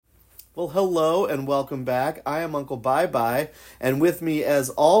Well, hello and welcome back. I am Uncle Bye Bye, and with me, as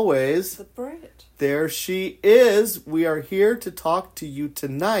always, the Brit. There she is. We are here to talk to you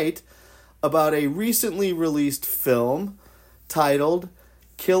tonight about a recently released film titled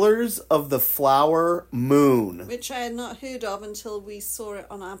Killers of the Flower Moon. Which I had not heard of until we saw it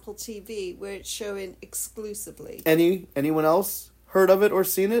on Apple TV, where it's showing exclusively. Anyone else heard of it or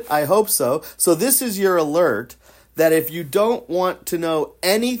seen it? I hope so. So this is your alert that if you don't want to know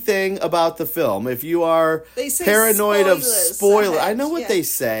anything about the film, if you are paranoid of spoilers, I know what they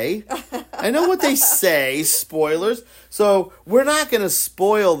say. I know what they say, spoilers. So we're not going to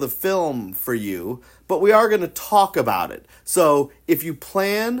spoil the film for you, but we are going to talk about it. So if you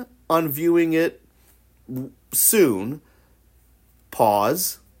plan on viewing it soon,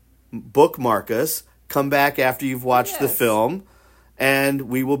 pause, bookmark us, come back after you've watched the film, and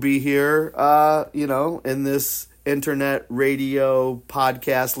we will be here, in this internet, radio,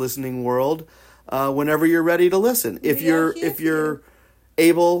 podcast listening world, whenever you're ready to listen. If you're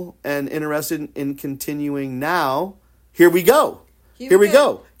able and interested in continuing now, here we go. Here we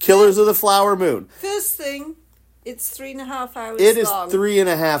go. Killers of the Flower Moon. First thing, it's 3.5 hours long. It is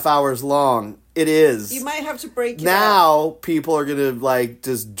 3.5 hours long. It is. You might have to break it now. up. People are gonna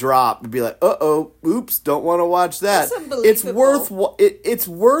just drop and be like, oops, don't want to watch that. That's unbelievable. It's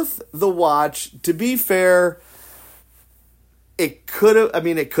worth the watch. To be fair, it could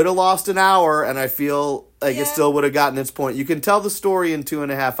have lost an hour, and I feel like it still would have gotten its point. You can tell the story in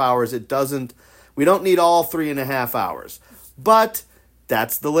 2.5 hours. We don't need all 3.5 hours. But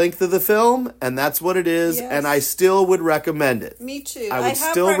that's the length of the film, and that's what it is, and I still would recommend it. Me too. I would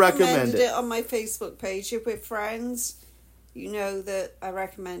still recommend it on my Facebook page. If we're friends, you know that I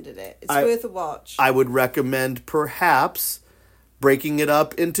recommended it. It's worth a watch. I would recommend perhaps breaking it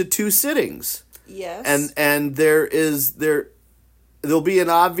up into 2 sittings. Yes. And there'll be an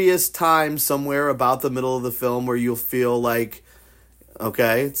obvious time somewhere about the middle of the film where you'll feel like,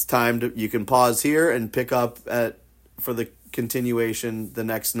 okay, it's time you can pause here and pick up for the continuation the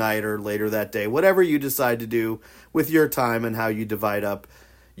next night or later that day, whatever you decide to do with your time and how you divide up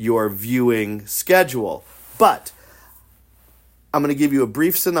your viewing schedule. But I'm going to give you a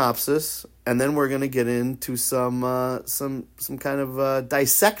brief synopsis, and then we're going to get into some kind of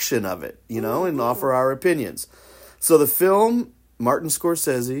dissection of it, and offer our opinions. So the film, Martin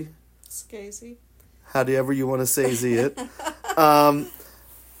Scorsese, however you want to say it,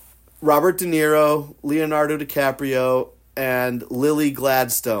 Robert De Niro, Leonardo DiCaprio, and Lily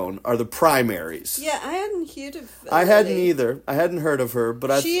Gladstone are the primaries. Yeah, I hadn't heard of Lily. I hadn't either. I hadn't heard of her,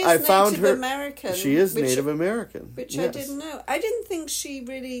 but I found her. American. She is Native American. Which I didn't know. I didn't think she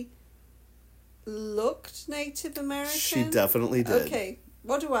really looked Native American. She definitely did. Okay,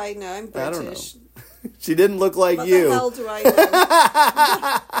 what do I know? I'm British. I don't know. She didn't look like you. What the hell do I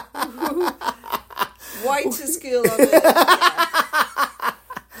know? Whitest girl on earth. Yeah.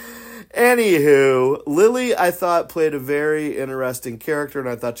 Anywho, Lily, I thought, played a very interesting character, and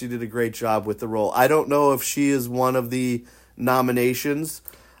I thought she did a great job with the role. I don't know if she is one of the nominations,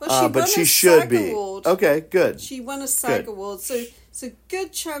 but she should be. Award. Okay, good. She won a SAG award, so it's a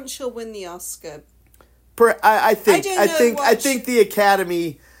good chance she'll win the Oscar. I think the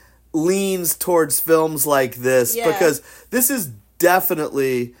Academy leans towards films like this because this is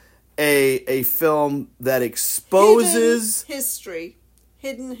definitely a film that exposes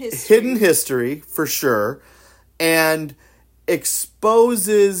Hidden history, for sure, and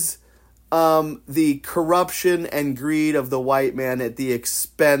exposes the corruption and greed of the white man at the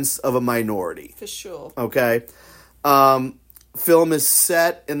expense of a minority. For sure. Okay? Film is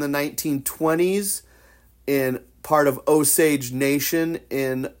set in the 1920s in part of Osage Nation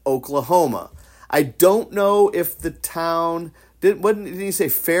in Oklahoma. I don't know if the town... Didn't he say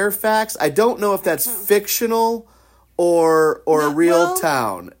Fairfax? I don't know if that's fictional... Or a real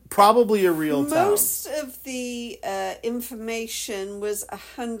town. Probably a real town. Most of the information was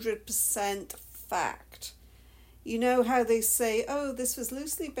 100% fact. You know how they say, this was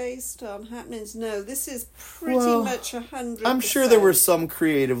loosely based on happenings? No, this is pretty much 100%. I'm sure there were some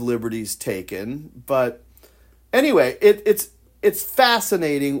creative liberties taken, but anyway, it's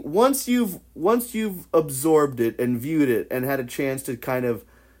fascinating. Once you've absorbed it and viewed it and had a chance to kind of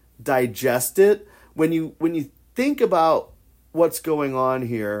digest it, when you think about what's going on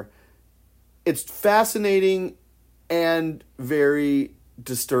here, it's fascinating and very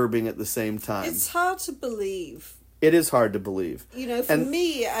disturbing at the same time. It's hard to believe. It is hard to believe. For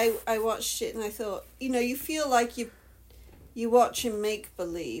me, I watched it and I thought, you feel like you watch and make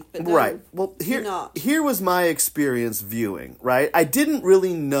believe, but right. Well, here was my experience viewing, right? I didn't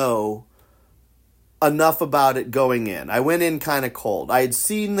really know enough about it going in. I went in kind of cold. I had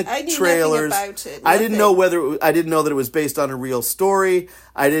seen the trailers. Nothing about it. I didn't know I didn't know that it was based on a real story.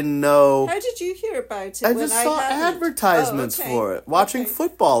 I didn't know. How did you hear about it? I just saw advertisements for it. Watching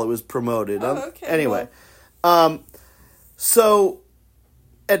football, it was promoted. Anyway, so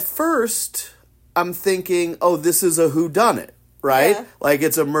at first I'm thinking, oh, this is a whodunit, right? Yeah. Like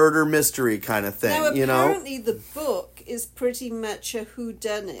it's a murder mystery kind of thing. Now, apparently the book is pretty much a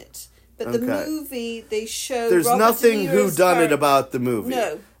whodunit. But the movie, they show there's Robert nothing De Niro's whodunit about the movie.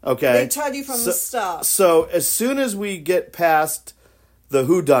 No. Okay. They tell you from the start. So as soon as we get past the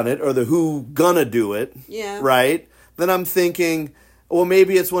whodunit or the who gonna do it, right? Then I'm thinking, well,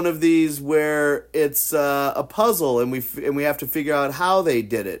 maybe it's one of these where it's a puzzle and we have to figure out how they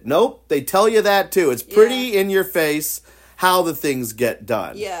did it. Nope, they tell you that too. It's pretty in your face how the things get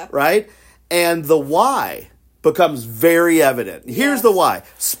done. Yeah. Right? And the why becomes very evident. Here's the why.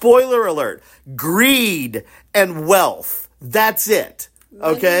 Spoiler alert. Greed and wealth. That's it.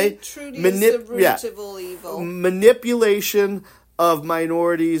 Okay? Truly is the root of all evil. Manipulation of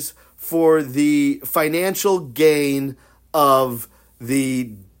minorities for the financial gain of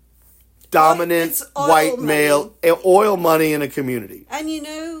the dominant white male oil money in a community. And you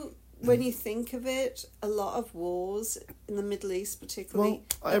know, when you think of it, a lot of wars in the Middle East particularly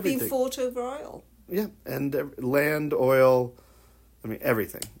have been fought over oil. Yeah, and land, oil, I mean,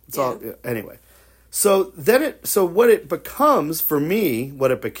 everything. It's all, anyway. So what it becomes, for me, what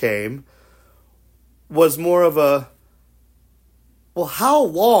it became, was more of a, well, how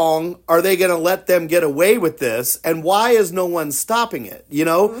long are they going to let them get away with this, and why is no one stopping it? You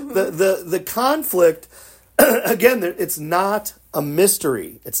know, the conflict, again, it's not a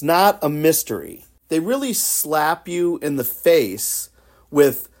mystery. It's not a mystery. They really slap you in the face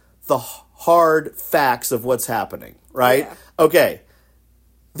with the hard facts of what's happening, right? Yeah. Okay,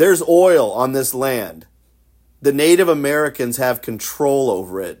 there's oil on this land. The Native Americans have control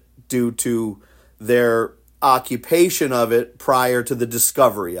over it due to their occupation of it prior to the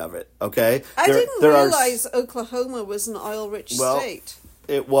discovery of it, okay? I didn't realize Oklahoma was an oil-rich state.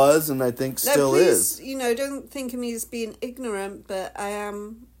 It was, and I think still is. You know, don't think of me as being ignorant, but I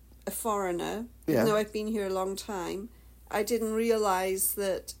am a foreigner, even though I've been here a long time. I didn't realize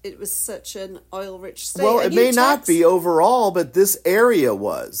that it was such an oil-rich state. Well, it may not be overall, but this area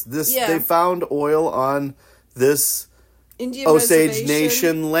was. They found oil on this Indian Osage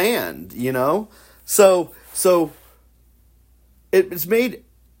Nation land, you know? So it's made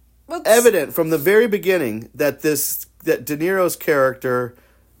evident from the very beginning that that De Niro's character,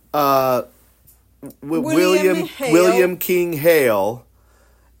 William King Hale,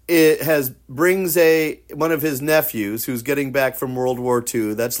 brings one of his nephews who's getting back from World War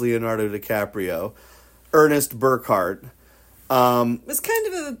II. That's Leonardo DiCaprio, Ernest Burkhart. Was kind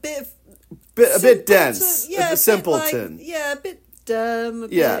of a bit dense, a simpleton. A bit dumb.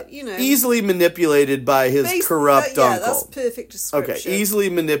 Bit, you know, easily manipulated by his corrupt uncle. Yeah, that's perfect description. Okay, easily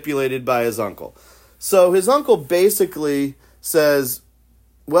manipulated by his uncle. So his uncle basically says,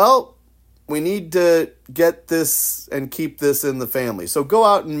 "Well, we need to get this and keep this in the family. So go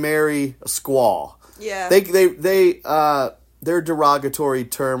out and marry a squaw." Yeah. Their derogatory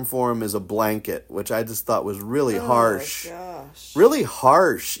term for him is a blanket, which I just thought was really harsh. Gosh. Really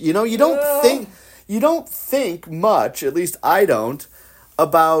harsh. You know, you don't think much, at least I don't,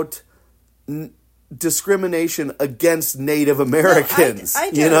 about discrimination against Native Americans. I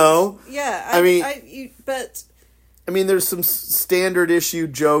don't. You know? Yeah. I mean, there's some standard issue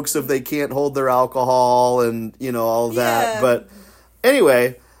jokes of they can't hold their alcohol and, you know, all that. Yeah. But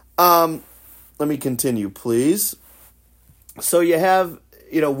anyway, let me continue, please. So you have,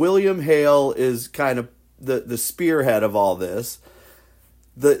 you know, William Hale is kind of the spearhead of all this.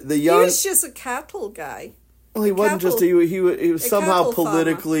 The young, he was just a cattle guy. Well, he wasn't just he was somehow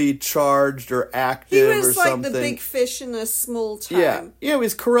politically charged or active or something. He was like the big fish in a small town. Yeah, he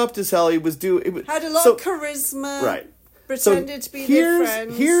was corrupt as hell. He was had a lot of charisma. Right. Pretended to be their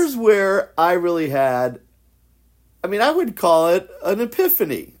friends. Here's where I really had, I mean, I would call it an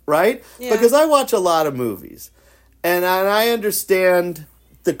epiphany, right? Yeah. Because I watch a lot of movies, and I understand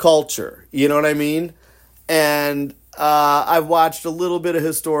the culture. You know what I mean? And I've watched a little bit of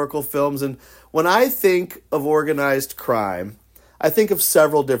historical films, and when I think of organized crime, I think of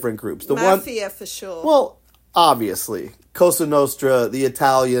several different groups. The Mafia, for sure. Well, obviously, Cosa Nostra, the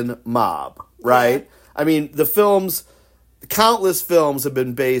Italian mob, right? Yeah. I mean, countless films have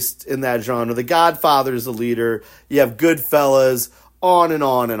been based in that genre. The Godfather is the leader. You have Goodfellas, on and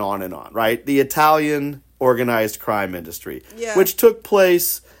on and on and on, right? The Italian organized crime industry, which took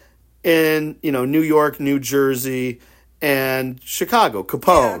place in, you know, New York, New Jersey, and Chicago,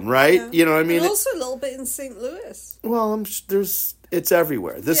 Capone, right? Yeah. You know what I mean? And also a little bit in St. Louis. Well, it's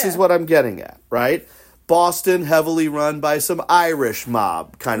everywhere. This is what I'm getting at, right? Boston, heavily run by some Irish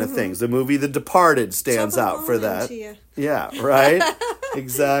mob kind of things. The movie The Departed stands out for that. Yeah, right?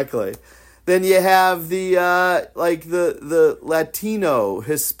 Exactly. Then you have the the Latino,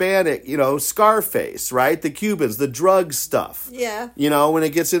 Hispanic, Scarface, right? The Cubans, the drug stuff. Yeah. When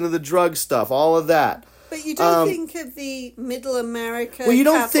it gets into the drug stuff, all of that. But you don't think of the Middle America. Well, you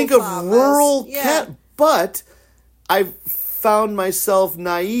don't think of rural but I found myself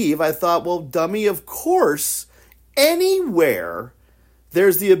naive. I thought, well, dummy, of course, anywhere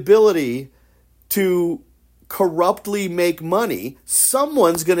there's the ability to corruptly make money,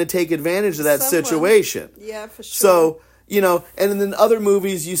 someone's going to take advantage of that situation. Yeah, for sure. So, and in other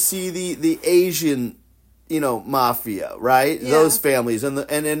movies you see the Asian, mafia, right? Yeah. Those families, and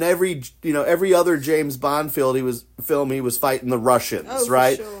in every other James Bond film he was fighting the Russians,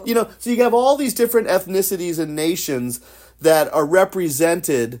 right? For sure. So you have all these different ethnicities and nations that are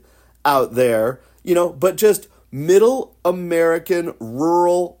represented out there, but just middle American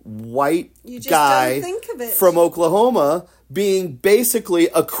rural white guy don't think of it. From Oklahoma being basically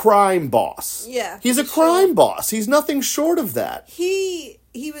a crime boss. Yeah. He's a crime boss. He's nothing short of that. He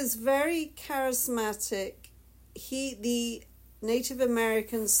was very charismatic. The Native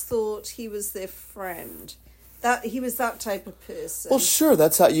Americans thought he was their friend. That he was that type of person. Well, sure,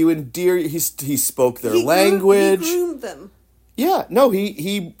 that's how you endear. He spoke their language. He groomed them. Yeah, no,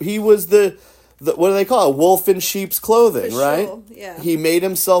 he was the what do they call it? A wolf in sheep's clothing, For right? sure, yeah. He made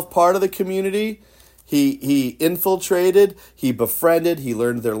himself part of the community. He infiltrated. He befriended. He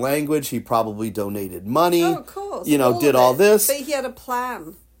learned their language. He probably donated money. Oh, of course. Did all this. But he had a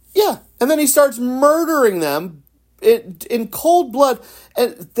plan. Yeah, and then he starts murdering them in cold blood.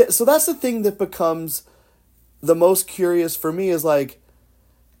 And so that's the thing that becomes the most curious for me is like,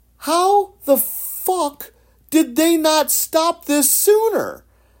 how the fuck did they not stop this sooner?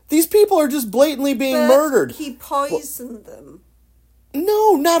 These people are just blatantly being murdered. He poisoned them.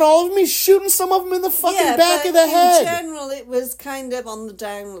 No, not all of them. He's shooting some of them in the fucking back of the head. In general, it was kind of on the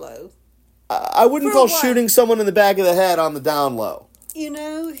down low. I wouldn't call shooting someone in the back of the head on the down low.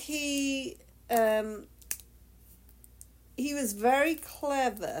 He was very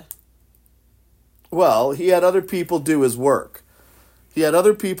clever. Well, he had other people do his work.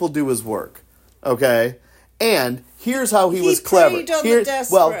 Okay? And here's how he was clever.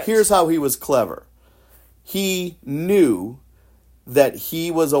 Here's how he was clever. He knew that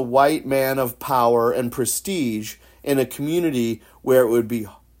he was a white man of power and prestige in a community where it would be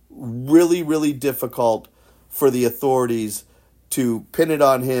really, really difficult for the authorities to pin it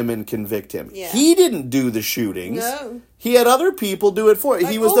on him and convict him. Yeah. He didn't do the shootings. No. He had other people do it for him.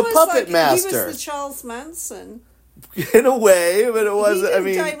 He was the puppet master. He was the Charles Manson. In a way, but it wasn't.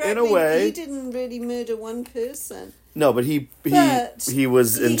 In a way. He didn't really murder one person. No, but he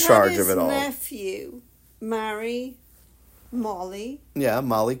was in charge of it all. His nephew marry Molly. Yeah,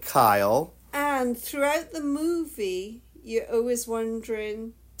 Molly Kyle. And throughout the movie, you're always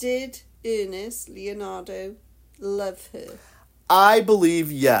wondering, did Leonardo, love her? I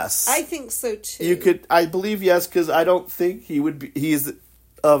believe yes. I think so too. I believe yes, because I don't think he would be. He's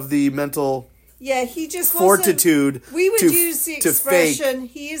of the mental. Yeah, he just fortitude. Wasn't, we would use the expression.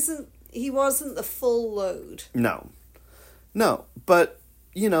 He wasn't the full load. No, but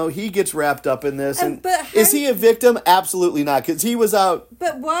he gets wrapped up in this. Is he a victim? Absolutely not, because he was out.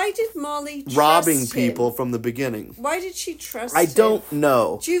 But why did Molly robbing people from the beginning? Why did she trust him? I don't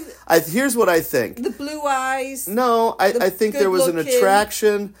know. Here's what I think. The blue eyes. No, I think there was an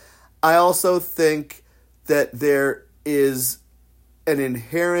attraction. I also think that there is an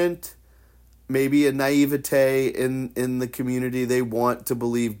inherent, maybe a naivete in the community. They want to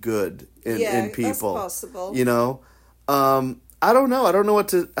believe good in people. That's possible. I don't know. I don't know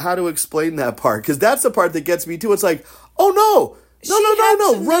how to explain that part, because that's the part that gets me too. It's like, oh no,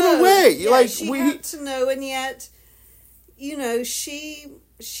 run away! Yeah, she had to know, and yet, he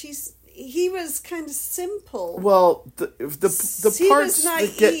was kind of simple. Well, the parts was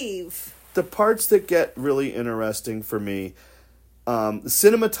naive. The parts that get really interesting for me, the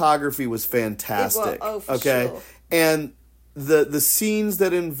cinematography was fantastic. For sure. And the scenes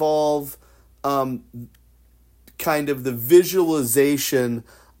that involve kind of the visualization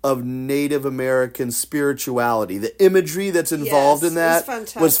of Native American spirituality, the imagery that's involved in that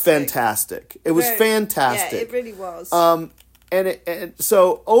was fantastic. It was fantastic. Yeah, it really was. And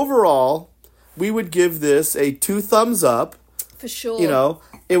so overall, we would give this a 2 thumbs up. For sure. You know,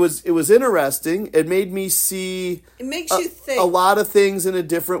 it was interesting. It made me see it makes you think a lot of things in a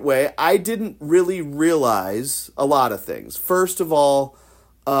different way. I didn't really realize a lot of things. First of all,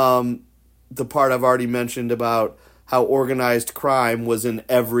 the part I've already mentioned about how organized crime was in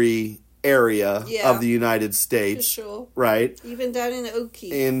every area of the United States. For sure. Right? Even down in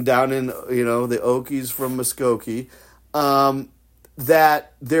Okie. And down in, the Okies from Muskogee.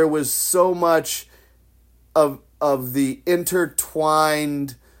 That there was so much of the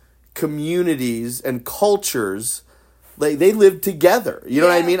intertwined communities and cultures. They lived together. You know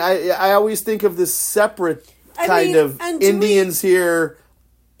what I mean? I always think of this separate kind of Indians here,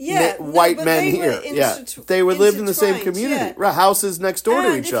 white men here. They were lived in the same community. Right, houses next door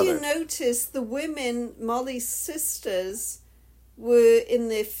to each other. If you notice, the women, Molly's sisters, were in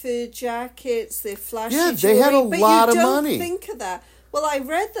their fur jackets, their flashy jewelry. They had a lot of money. You don't think of that. Well, I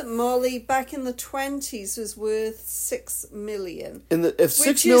read that Molly back in the 20s was worth $6 million. If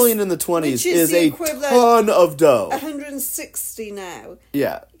 $6 million in the 20s is a ton of dough. 160 now.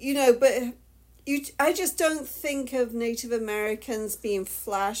 Yeah. But I just don't think of Native Americans being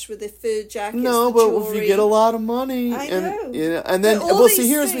flash with their fur jackets. No, but if you get a lot of money, I know. And then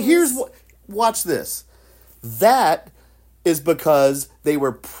here's watch this. That is because they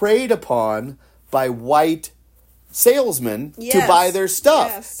were preyed upon by white salesmen to buy their stuff.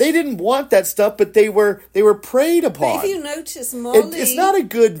 Yes. They didn't want that stuff, but they were preyed upon. But if you notice, Molly, it's not a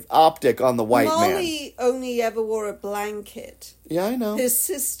good optic on the white man. Molly only ever wore a blanket. Yeah, I know. Her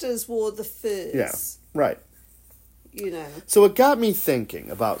sisters wore the furs. Yeah, right. So it got me thinking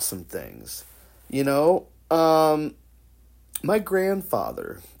about some things. My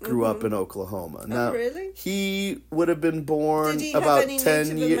grandfather grew up in Oklahoma. Now, really? He would have been born Did he about have any 10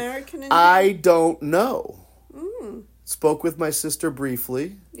 Native years. American in him? I don't know. Spoke with my sister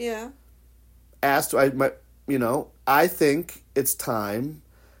briefly. Yeah. Asked, I think it's time.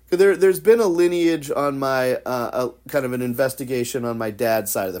 There's been a lineage on my, kind of an investigation on my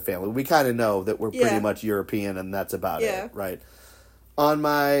dad's side of the family. We kind of know that we're pretty much European, and that's about it, right? On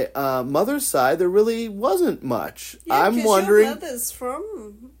my mother's side, there really wasn't much. Yeah, I'm wondering. Your mother's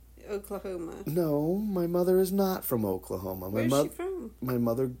from Oklahoma. No, my mother is not from Oklahoma. Where's she from? My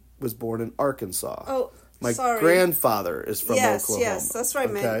mother was born in Arkansas. Oh, my sorry. grandfather is from Oklahoma. Yes, that's what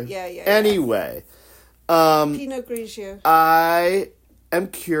I meant. Yeah. Anyway, Pinot Grigio. I am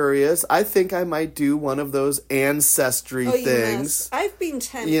curious. I think I might do one of those ancestry things. I've been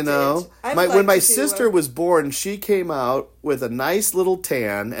tempted. When my sister was born, she came out with a nice little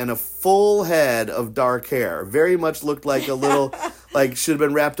tan and a full head of dark hair. Very much looked like a little, like should have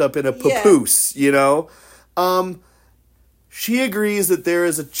been wrapped up in a papoose, She agrees that there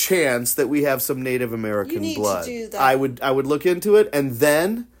is a chance that we have some Native American blood. To do that. I would look into it, and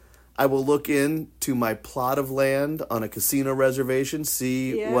then I will look into my plot of land on a casino reservation,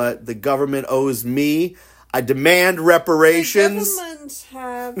 see what the government owes me. I demand reparations. The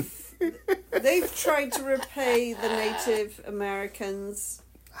government they've tried to repay the Native Americans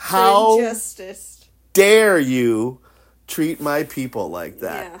for injustice. Dare you treat my people like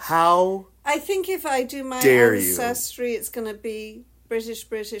that? Yeah. How I think if I do my ancestry, it's going to be British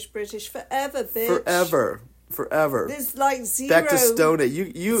forever, bitch. Forever. There's like zero. Back to Stone Age.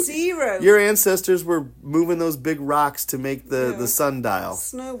 You zero. Your ancestors were moving those big rocks to make the sundial.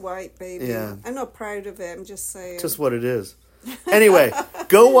 Snow White, baby. Yeah. I'm not proud of it. I'm just saying. Just what it is. Anyway,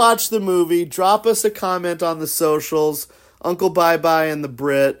 go watch the movie. Drop us a comment on the socials. Uncle Bye Bye and the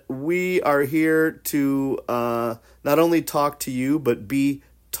Brit. We are here to not only talk to you, but be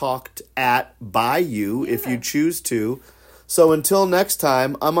talked at by you if you choose to. So until next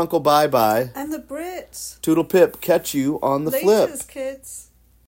time, I'm Uncle Bye Bye. And the Brits. Toodle Pip. Catch you on the flip. Laters, kids.